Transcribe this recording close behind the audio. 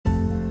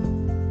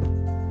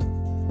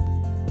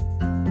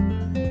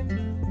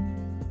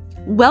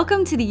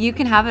Welcome to the You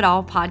Can Have It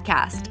All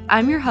podcast.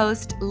 I'm your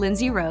host,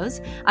 Lindsay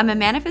Rose. I'm a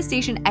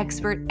manifestation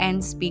expert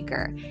and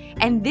speaker.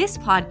 And this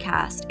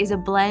podcast is a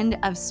blend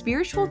of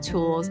spiritual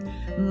tools,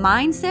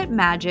 mindset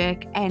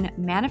magic, and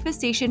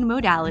manifestation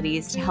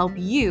modalities to help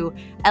you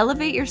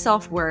elevate your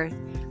self-worth,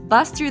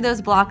 bust through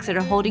those blocks that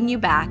are holding you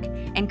back,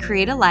 and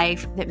create a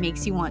life that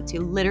makes you want to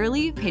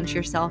literally pinch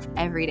yourself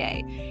every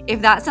day.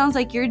 If that sounds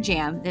like your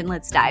jam, then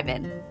let's dive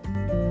in.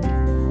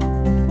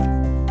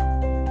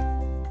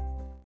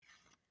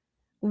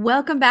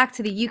 Welcome back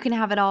to the You Can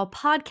Have It All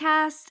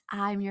podcast.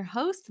 I'm your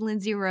host,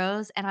 Lindsay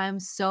Rose, and I'm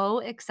so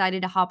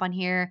excited to hop on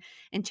here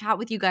and chat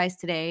with you guys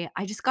today.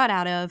 I just got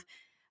out of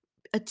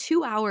a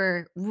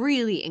 2-hour,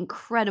 really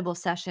incredible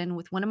session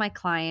with one of my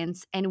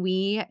clients, and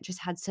we just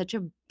had such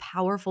a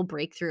powerful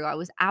breakthrough. I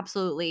was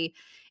absolutely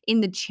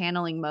in the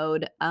channeling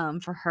mode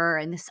for her,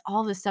 and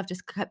all this stuff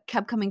just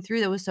kept coming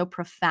through that was so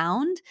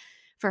profound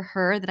for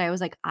her that I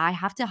was like, I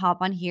have to hop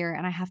on here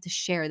and I have to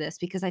share this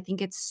because I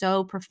think it's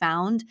so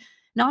profound,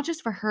 not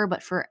just for her,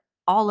 but for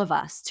all of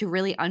us to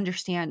really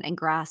understand and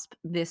grasp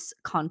this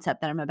concept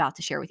that I'm about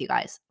to share with you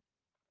guys.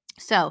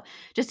 So,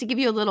 just to give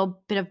you a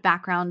little bit of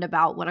background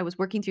about what I was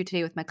working through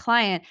today with my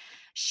client,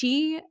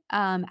 she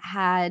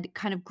had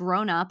kind of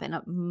grown up, and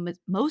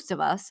most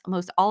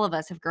all of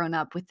us have grown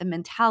up with the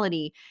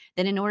mentality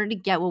that in order to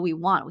get what we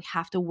want, we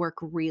have to work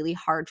really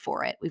hard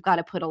for it. We've got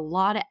to put a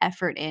lot of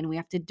effort in. We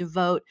have to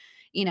devote,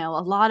 a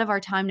lot of our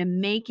time to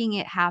making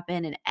it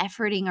happen and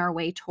efforting our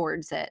way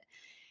towards it.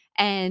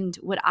 And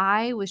what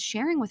I was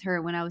sharing with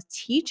her when I was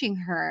teaching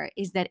her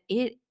is that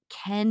it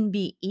can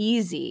be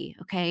easy,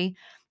 okay?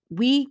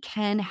 We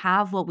can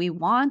have what we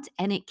want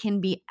and it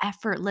can be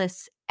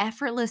effortless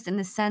in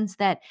the sense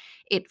that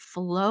it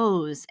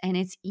flows and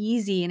it's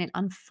easy and it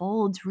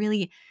unfolds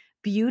really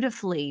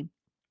beautifully.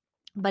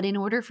 But in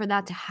order for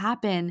that to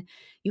happen,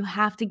 you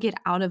have to get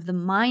out of the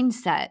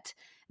mindset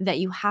that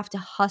you have to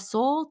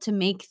hustle to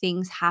make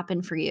things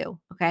happen for you.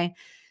 Okay.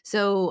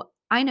 So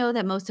I know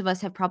that most of us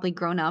have probably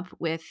grown up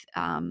with,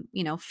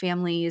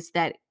 families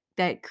that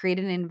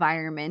created an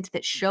environment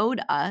that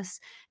showed us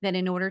that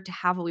in order to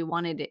have what we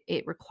wanted,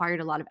 it required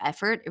a lot of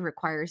effort. It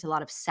requires a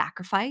lot of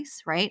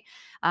sacrifice, right?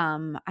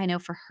 I know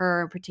for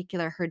her in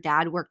particular, her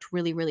dad worked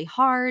really, really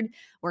hard,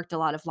 worked a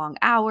lot of long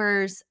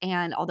hours.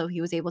 And although he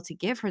was able to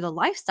give her the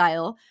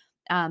lifestyle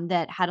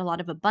that had a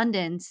lot of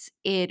abundance,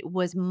 it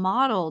was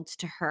modeled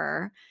to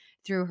her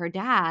through her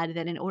dad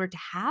that in order to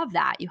have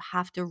that, you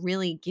have to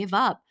really give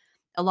up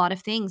a lot of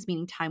things,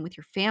 meaning time with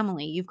your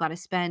family. You've got to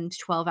spend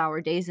 12-hour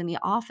days in the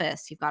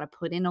office. You've got to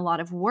put in a lot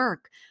of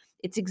work.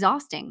 It's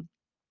exhausting.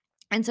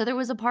 And so there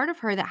was a part of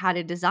her that had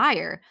a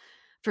desire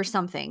for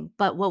something,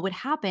 but what would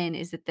happen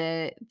is that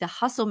the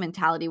hustle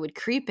mentality would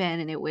creep in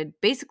and it would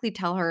basically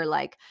tell her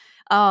like,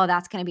 "Oh,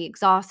 that's going to be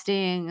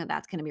exhausting.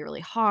 That's going to be really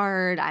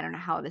hard. I don't know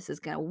how this is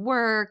going to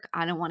work.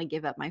 I don't want to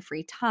give up my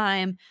free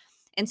time."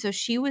 And so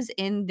she was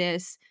in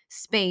this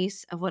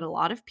space of what a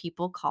lot of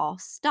people call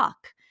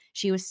stuck.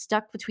 She was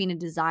stuck between a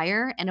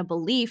desire and a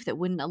belief that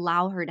wouldn't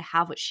allow her to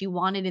have what she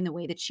wanted in the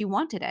way that she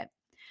wanted it.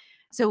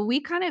 So we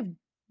kind of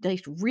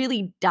like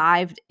really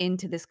dived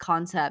into this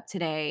concept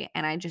today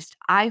and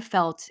I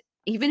felt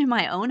even in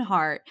my own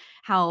heart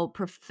how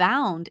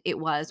profound it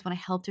was when I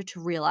helped her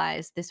to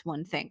realize this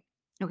one thing.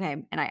 Okay,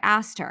 and I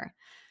asked her,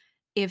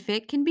 if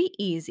it can be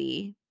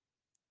easy,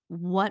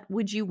 what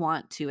would you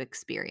want to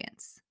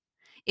experience?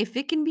 If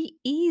it can be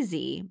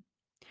easy,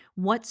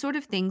 what sort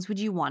of things would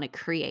you want to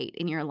create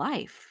in your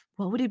life?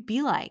 What would it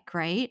be like,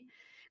 right?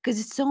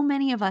 Because so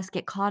many of us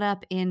get caught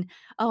up in,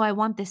 oh, I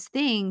want this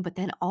thing, but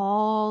then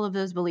all of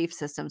those belief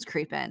systems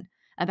creep in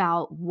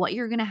about what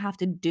you're going to have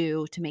to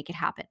do to make it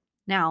happen.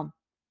 Now,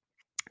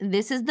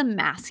 this is the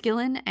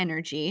masculine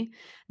energy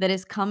that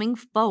is coming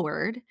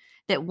forward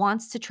that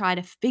wants to try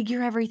to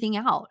figure everything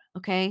out.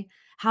 Okay.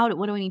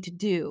 What do I need to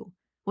do?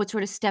 What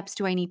sort of steps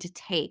do I need to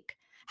take?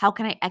 How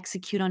can I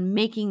execute on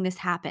making this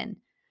happen?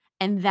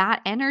 And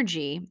that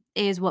energy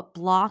is what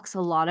blocks a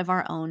lot of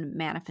our own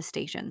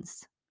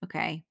manifestations.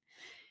 Okay.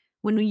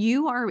 When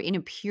you are in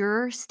a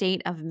pure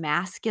state of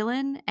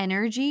masculine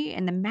energy,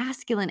 and the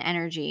masculine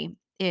energy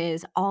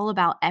is all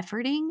about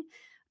efforting,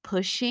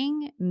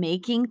 pushing,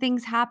 making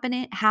things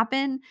happen,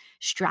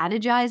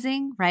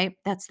 strategizing, right?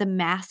 That's the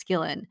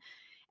masculine.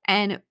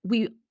 And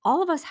we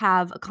all of us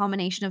have a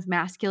combination of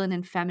masculine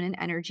and feminine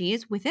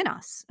energies within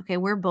us. Okay,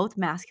 we're both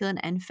masculine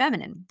and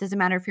feminine. Doesn't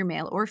matter if you're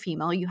male or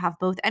female, you have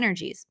both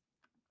energies.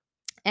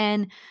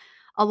 And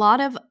a lot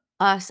of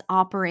us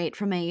operate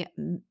from a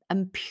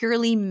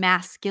purely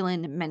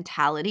masculine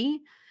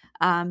mentality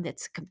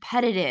that's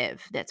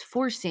competitive, that's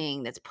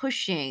forcing, that's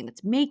pushing,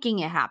 that's making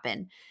it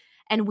happen.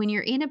 And when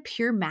you're in a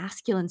pure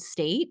masculine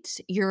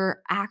state,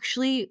 you're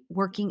actually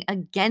working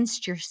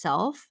against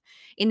yourself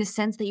in the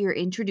sense that you're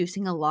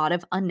introducing a lot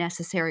of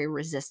unnecessary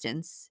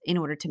resistance in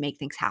order to make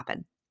things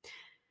happen.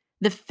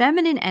 The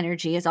feminine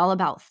energy is all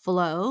about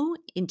flow,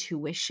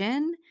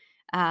 intuition.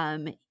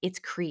 It's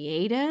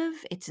creative,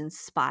 it's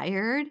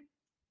inspired,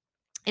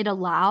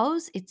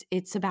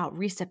 it's about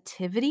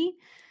receptivity.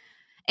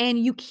 And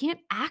you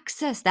can't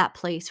access that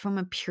place from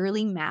a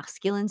purely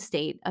masculine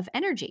state of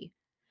energy.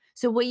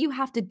 So, what you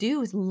have to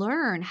do is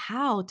learn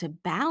how to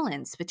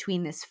balance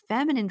between this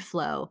feminine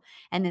flow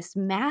and this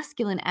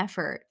masculine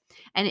effort.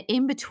 And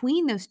in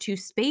between those two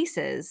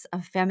spaces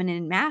of feminine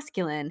and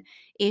masculine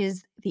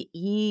is the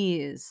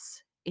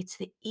ease. It's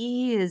the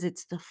ease,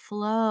 it's the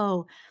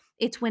flow.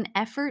 It's when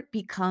effort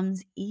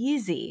becomes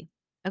easy.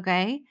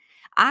 Okay.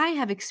 I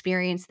have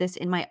experienced this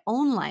in my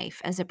own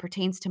life as it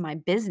pertains to my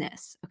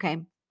business. Okay.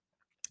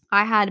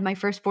 I had my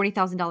first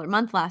 $40,000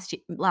 month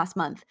last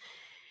month,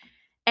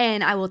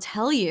 and I will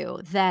tell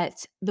you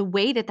that the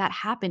way that that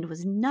happened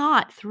was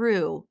not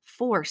through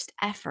forced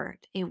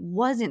effort. It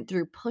wasn't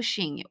through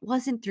pushing. It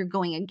wasn't through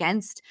going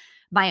against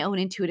my own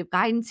intuitive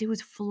guidance. It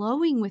was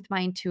flowing with my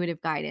intuitive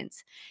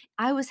guidance.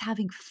 I was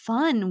having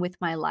fun with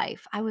my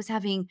life. I was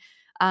having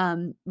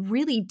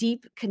really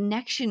deep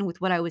connection with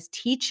what I was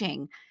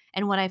teaching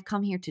and what I've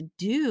come here to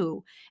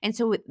do. And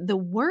so the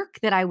work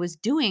that I was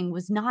doing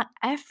was not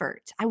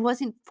effort. I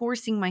wasn't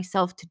forcing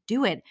myself to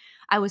do it.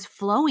 I was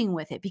flowing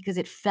with it because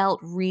it felt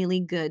really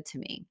good to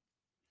me.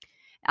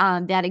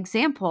 That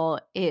example,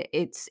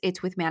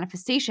 it's with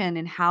manifestation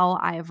and how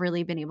I have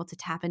really been able to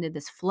tap into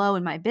this flow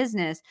in my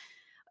business.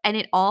 And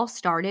it all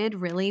started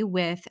really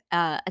with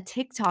a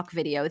TikTok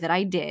video that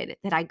I did.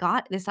 That I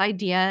got this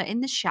idea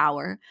in the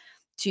shower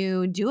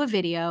to do a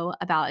video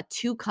about a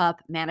 2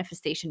 cup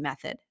manifestation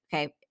method.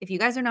 Okay, if you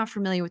guys are not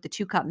familiar with the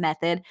 2 cup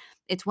method,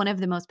 it's one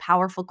of the most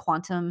powerful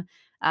quantum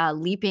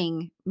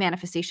leaping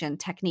manifestation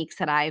techniques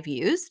that I've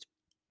used.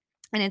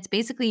 And it's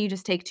basically you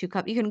just take 2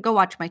 cup, you can go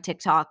watch my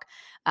TikTok.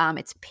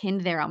 It's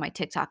pinned there on my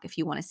TikTok if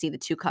you wanna see the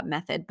 2 cup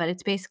method, but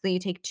it's basically you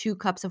take 2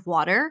 cups of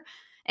water,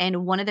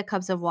 and one of the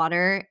cups of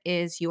water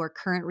is your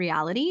current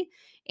reality,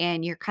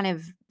 and you're kind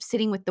of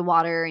sitting with the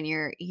water, and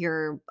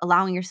you're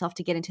allowing yourself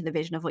to get into the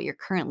vision of what you're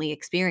currently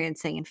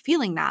experiencing and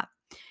feeling that.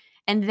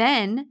 And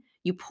then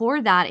you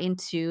pour that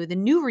into the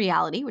new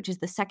reality, which is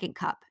the second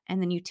cup.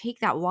 And then you take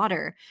that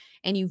water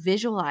and you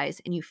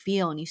visualize and you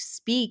feel and you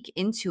speak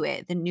into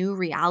it the new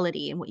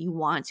reality and what you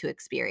want to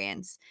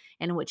experience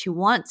and what you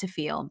want to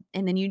feel.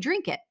 And then you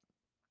drink it.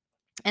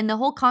 And the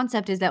whole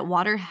concept is that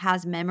water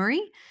has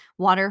memory,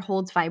 water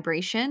holds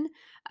vibration.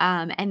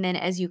 And then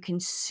as you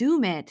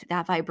consume it,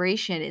 that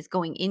vibration is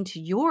going into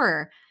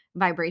your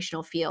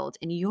vibrational field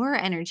and your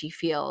energy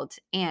field.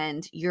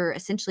 And you're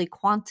essentially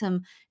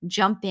quantum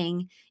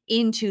jumping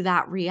into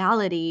that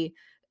reality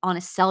on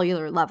a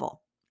cellular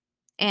level.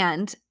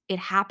 And it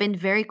happened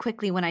very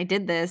quickly when I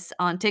did this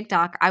on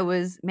TikTok. I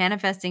was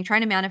manifesting,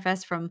 trying to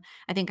manifest from,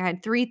 I think I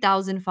had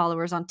 3,000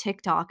 followers on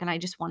TikTok and I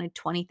just wanted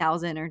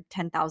 20,000 or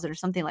 10,000 or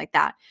something like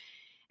that.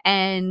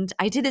 And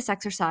I did this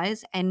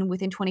exercise, and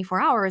within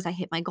 24 hours, I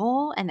hit my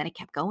goal. And then it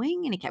kept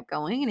going and it kept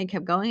going and it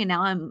kept going. And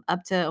now I'm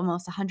up to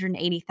almost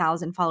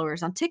 180,000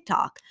 followers on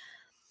TikTok.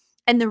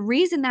 And the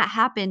reason that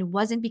happened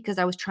wasn't because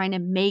I was trying to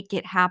make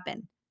it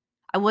happen.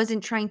 I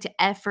wasn't trying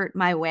to effort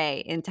my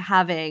way into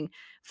having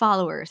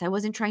followers. I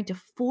wasn't trying to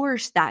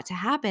force that to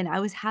happen. I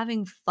was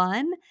having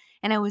fun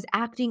and I was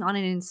acting on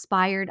an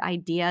inspired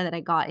idea that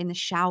I got in the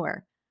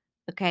shower.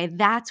 Okay.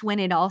 That's when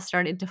it all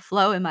started to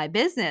flow in my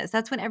business.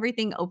 That's when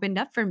everything opened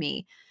up for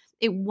me.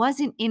 It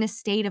wasn't in a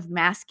state of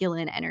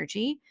masculine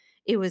energy,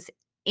 it was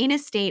in a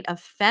state of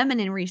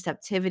feminine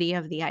receptivity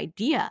of the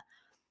idea,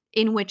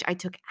 in which I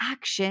took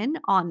action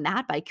on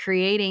that by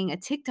creating a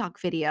TikTok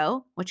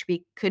video, which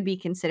could be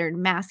considered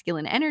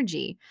masculine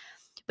energy,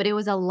 but it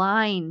was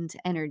aligned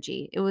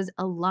energy. It was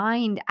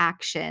aligned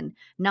action,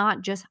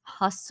 not just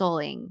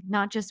hustling,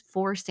 not just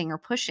forcing or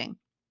pushing.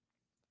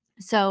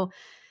 So,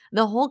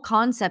 the whole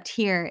concept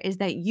here is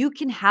that you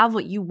can have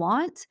what you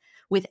want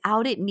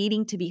without it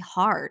needing to be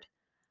hard.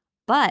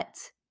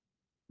 But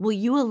will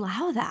you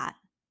allow that?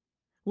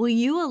 Will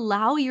you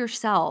allow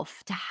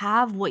yourself to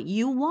have what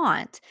you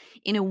want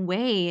in a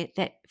way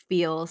that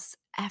feels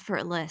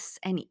effortless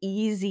and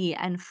easy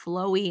and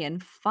flowy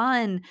and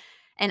fun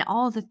and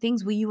all the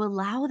things? Will you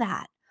allow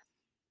that?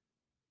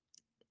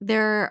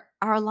 There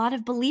are a lot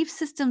of belief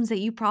systems that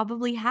you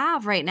probably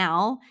have right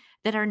now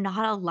that are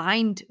not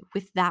aligned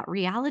with that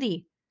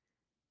reality.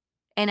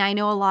 And I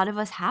know a lot of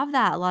us have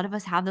that. A lot of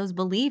us have those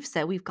beliefs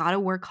that we've got to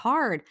work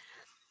hard.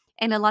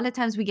 And a lot of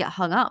times we get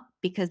hung up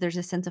because there's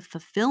a sense of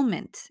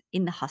fulfillment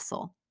in the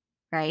hustle,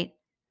 right?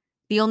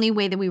 The only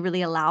way that we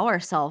really allow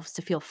ourselves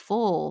to feel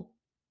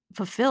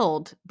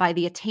fulfilled by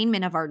the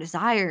attainment of our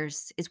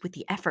desires is with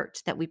the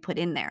effort that we put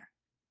in there,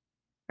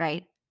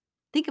 right?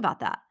 Think about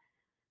that.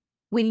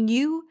 When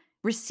you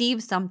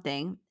receive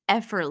something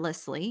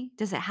effortlessly,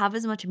 does it have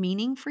as much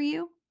meaning for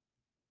you?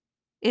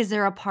 Is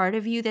there a part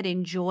of you that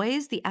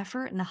enjoys the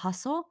effort and the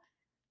hustle,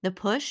 the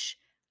push?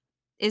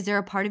 Is there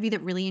a part of you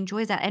that really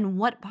enjoys that? And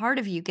what part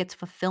of you gets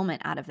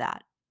fulfillment out of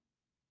that,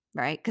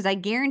 right? Because I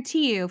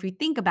guarantee you, if you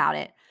think about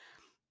it,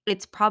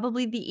 it's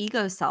probably the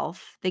ego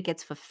self that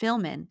gets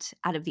fulfillment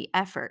out of the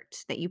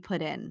effort that you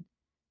put in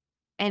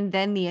and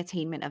then the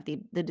attainment of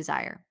the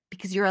desire,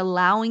 because you're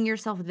allowing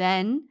yourself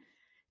then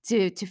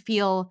to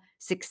feel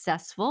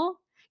successful.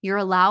 You're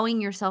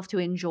allowing yourself to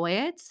enjoy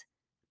it,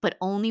 but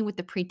only with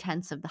the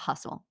pretense of the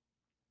hustle.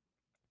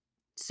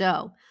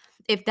 So,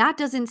 if that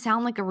doesn't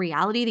sound like a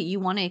reality that you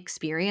want to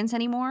experience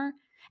anymore,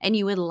 and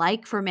you would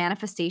like for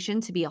manifestation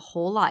to be a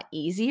whole lot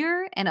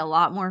easier and a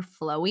lot more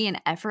flowy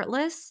and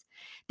effortless,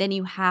 then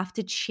you have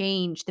to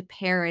change the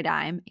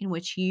paradigm in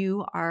which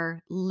you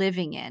are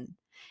living in.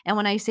 And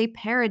when I say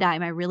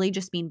paradigm, I really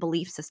just mean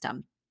belief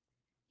system.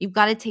 You've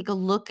got to take a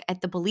look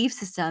at the belief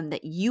system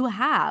that you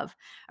have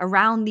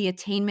around the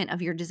attainment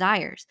of your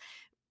desires.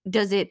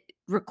 Does it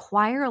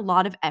require a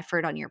lot of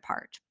effort on your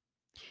part?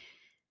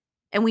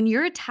 And when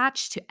you're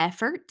attached to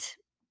effort,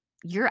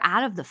 you're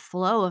out of the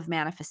flow of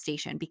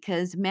manifestation,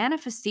 because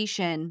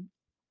manifestation,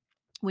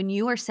 when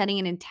you are setting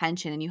an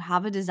intention and you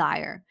have a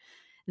desire,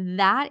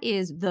 that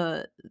is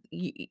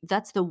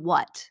that's the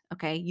what.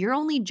 Okay, your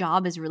only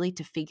job is really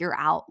to figure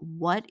out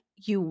what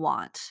you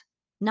want,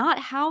 not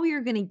how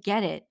you're going to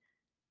get it,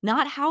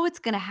 not how it's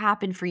going to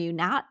happen for you,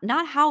 not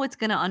how it's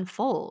going to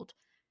unfold,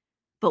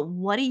 but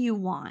what do you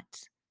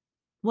want?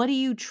 What do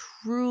you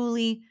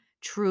truly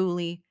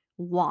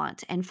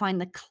want? And find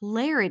the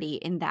clarity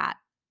in that.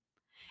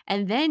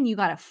 And then you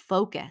got to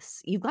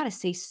focus. You got to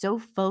stay so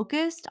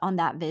focused on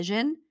that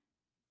vision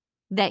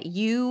that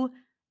you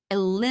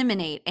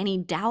eliminate any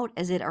doubt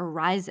as it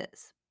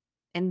arises.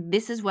 And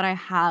this is what I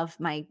have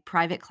my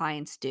private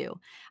clients do.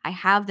 I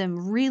have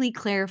them really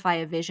clarify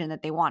a vision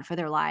that they want for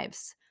their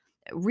lives,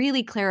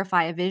 really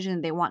clarify a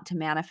vision they want to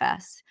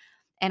manifest.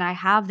 And I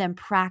have them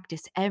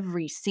practice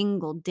every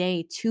single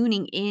day,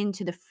 tuning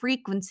into the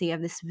frequency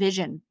of this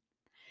vision,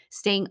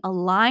 staying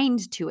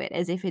aligned to it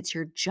as if it's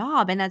your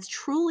job. And that's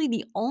truly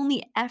the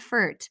only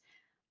effort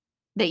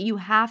that you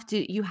have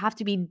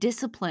to be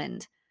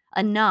disciplined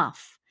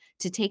enough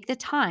to take the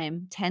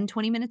time, 10,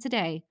 20 minutes a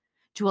day,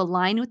 to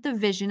align with the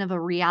vision of a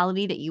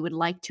reality that you would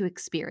like to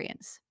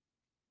experience.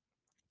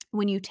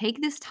 When you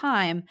take this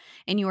time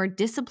and you are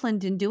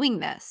disciplined in doing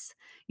this,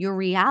 your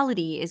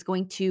reality is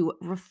going to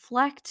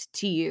reflect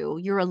to you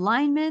your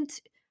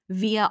alignment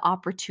via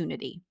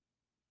opportunity.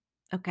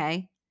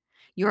 Okay?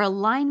 Your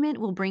alignment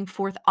will bring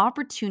forth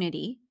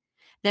opportunity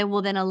that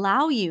will then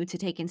allow you to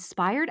take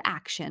inspired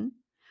action,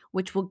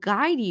 which will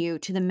guide you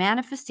to the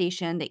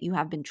manifestation that you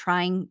have been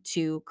trying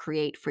to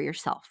create for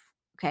yourself.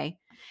 Okay.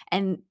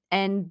 And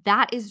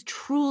that is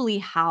truly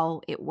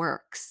how it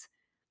works.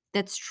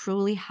 That's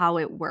truly how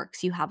it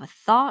works. You have a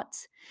thought,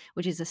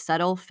 which is a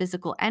subtle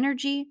physical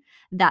energy.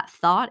 That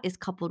thought is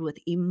coupled with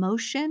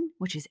emotion,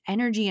 which is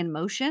energy and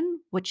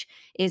motion, which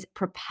is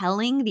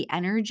propelling the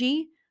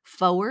energy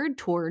forward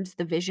towards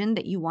the vision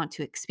that you want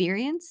to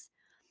experience.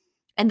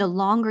 And the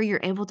longer you're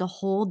able to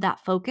hold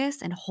that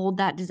focus and hold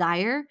that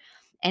desire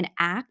and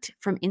act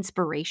from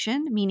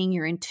inspiration, meaning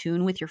you're in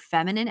tune with your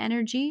feminine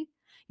energy,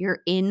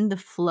 you're in the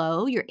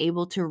flow, you're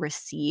able to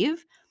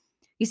receive.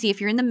 You see, if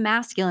you're in the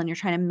masculine, you're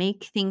trying to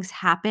make things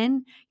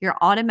happen, you're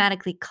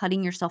automatically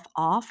cutting yourself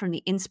off from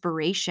the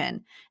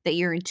inspiration that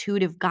your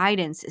intuitive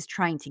guidance is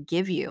trying to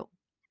give you,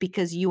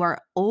 because you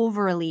are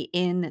overly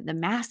in the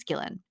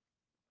masculine.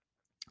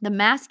 The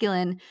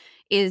masculine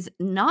is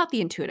not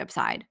the intuitive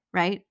side,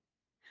 right?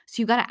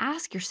 So you got to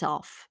ask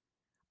yourself,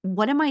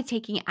 what am I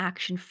taking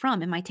action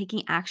from? Am I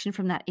taking action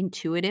from that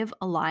intuitive,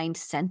 aligned,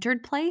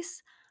 centered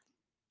place?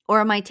 Or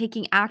am I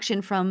taking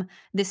action from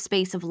this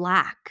space of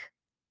lack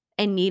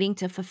and needing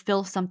to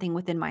fulfill something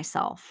within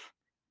myself,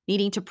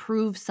 needing to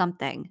prove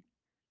something,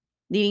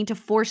 needing to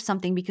force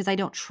something because I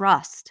don't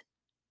trust,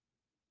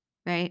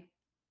 right?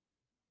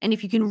 And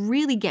if you can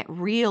really get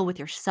real with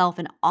yourself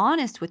and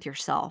honest with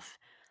yourself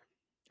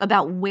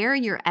about where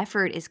your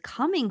effort is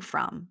coming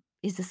from,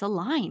 is this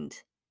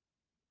aligned?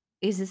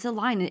 Is this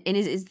aligned? And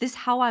is this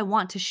how I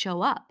want to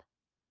show up?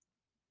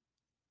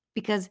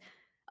 Because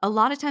a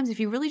lot of times, if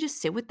you really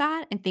just sit with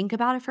that and think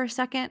about it for a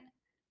second,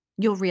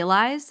 you'll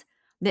realize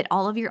that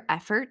all of your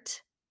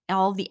effort,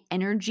 all of the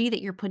energy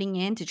that you're putting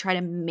in to try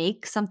to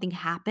make something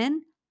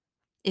happen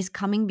is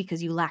coming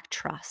because you lack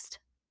trust.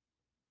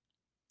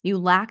 You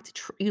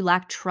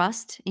lack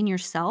trust in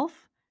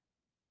yourself.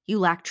 You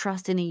lack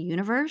trust in the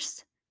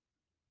universe.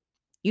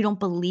 You don't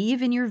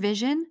believe in your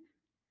vision.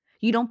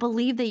 You don't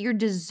believe that you're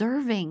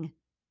deserving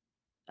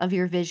of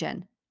your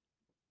vision.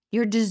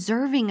 You're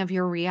deserving of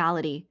your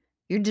reality.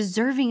 You're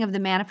deserving of the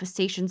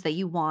manifestations that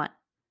you want.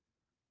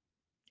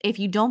 If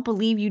you don't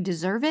believe you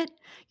deserve it,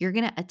 you're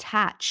going to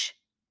attach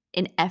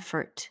an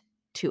effort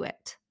to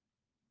it.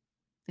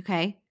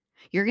 Okay?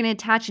 You're going to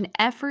attach an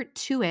effort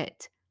to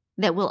it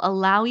that will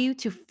allow you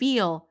to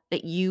feel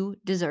that you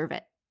deserve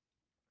it.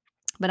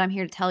 But I'm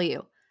here to tell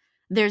you,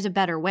 there's a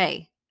better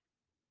way.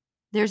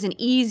 There's an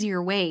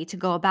easier way to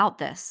go about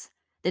this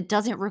that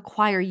doesn't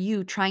require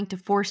you trying to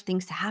force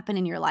things to happen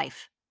in your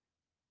life.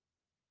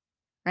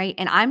 Right?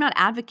 And I'm not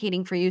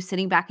advocating for you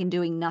sitting back and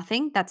doing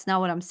nothing. That's not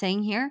what I'm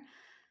saying here.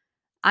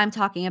 I'm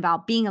talking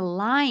about being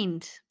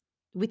aligned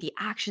with the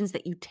actions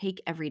that you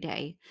take every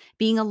day,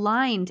 being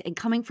aligned and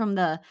coming from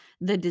the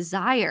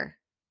desire,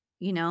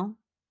 you know,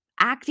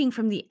 acting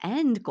from the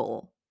end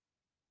goal.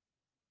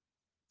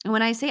 And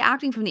when I say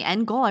acting from the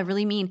end goal, I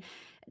really mean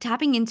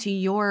tapping into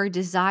your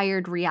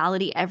desired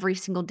reality every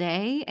single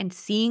day and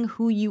seeing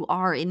who you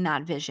are in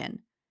that vision,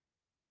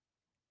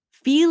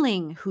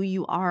 feeling who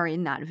you are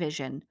in that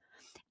vision,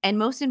 and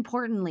most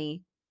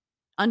importantly,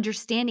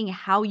 understanding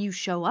how you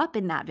show up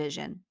in that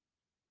vision,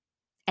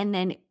 and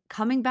then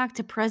coming back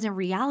to present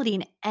reality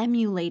and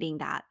emulating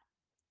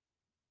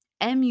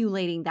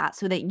that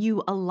so that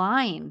you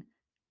align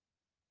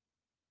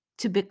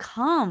to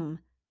become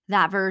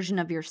that version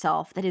of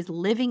yourself that is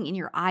living in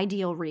your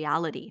ideal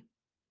reality,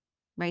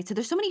 right? So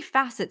there's so many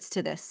facets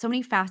to this, so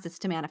many facets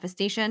to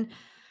manifestation,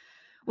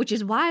 which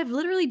is why I've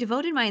literally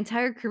devoted my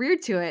entire career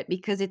to it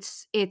because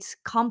it's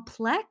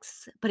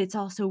complex, but it's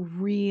also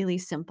really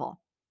simple.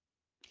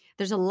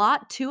 There's a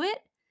lot to it,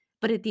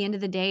 but at the end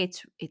of the day,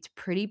 it's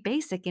pretty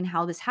basic in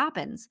how this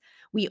happens.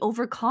 We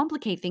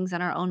overcomplicate things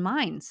in our own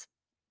minds.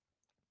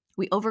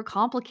 We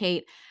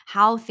overcomplicate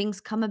how things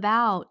come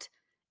about.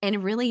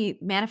 And really,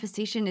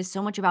 manifestation is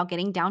so much about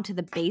getting down to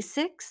the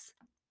basics,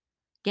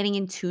 getting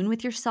in tune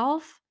with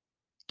yourself,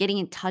 getting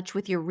in touch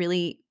with your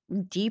really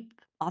deep,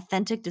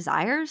 authentic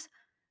desires,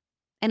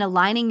 and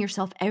aligning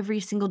yourself every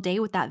single day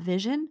with that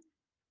vision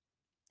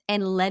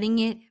and letting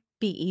it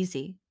be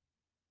easy.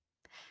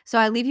 So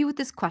I leave you with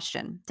this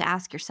question to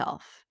ask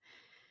yourself.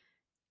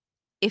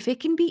 If it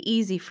can be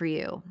easy for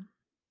you,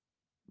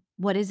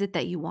 what is it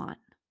that you want?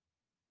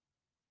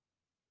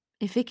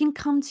 If it can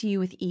come to you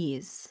with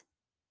ease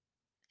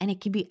and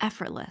it can be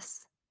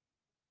effortless,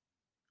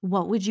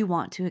 what would you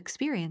want to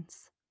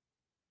experience?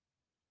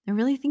 And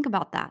really think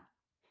about that.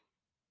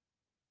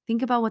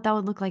 Think about what that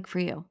would look like for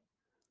you.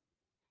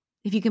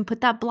 If you can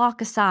put that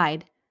block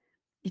aside,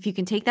 if you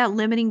can take that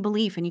limiting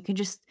belief and you can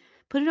just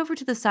put it over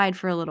to the side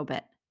for a little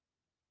bit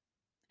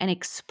and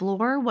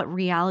explore what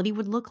reality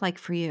would look like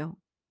for you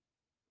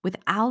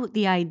without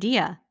the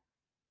idea,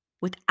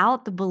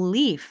 without the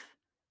belief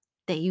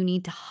that you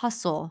need to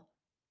hustle,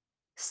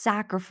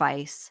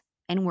 sacrifice,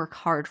 and work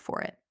hard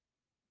for it.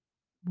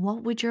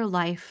 What would your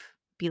life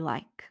be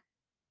like?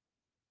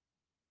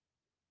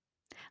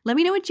 Let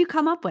me know what you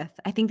come up with.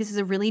 I think this is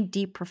a really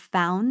deep,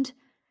 profound,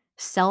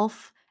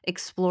 self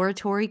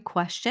exploratory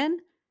question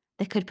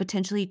that could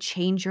potentially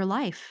change your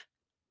life.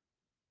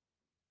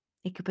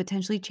 It could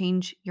potentially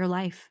change your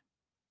life.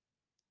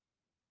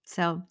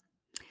 So,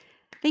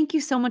 thank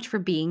you so much for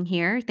being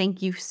here.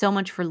 Thank you so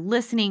much for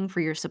listening,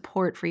 for your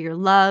support, for your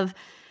love.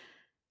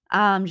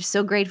 I'm just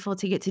so grateful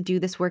to get to do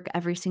this work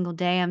every single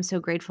day. I'm so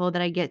grateful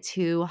that I get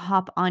to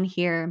hop on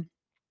here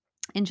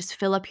and just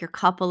fill up your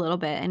cup a little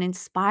bit and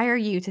inspire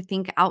you to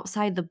think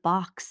outside the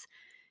box,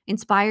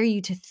 inspire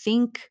you to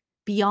think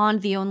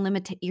beyond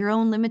your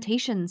own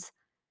limitations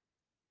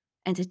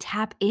and to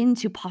tap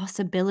into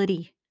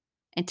possibility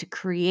and to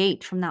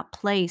create from that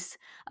place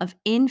of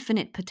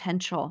infinite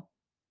potential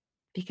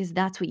because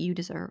that's what you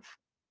deserve.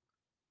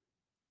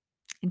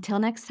 Until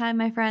next time,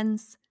 my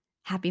friends,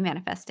 happy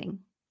manifesting.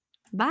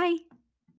 Bye.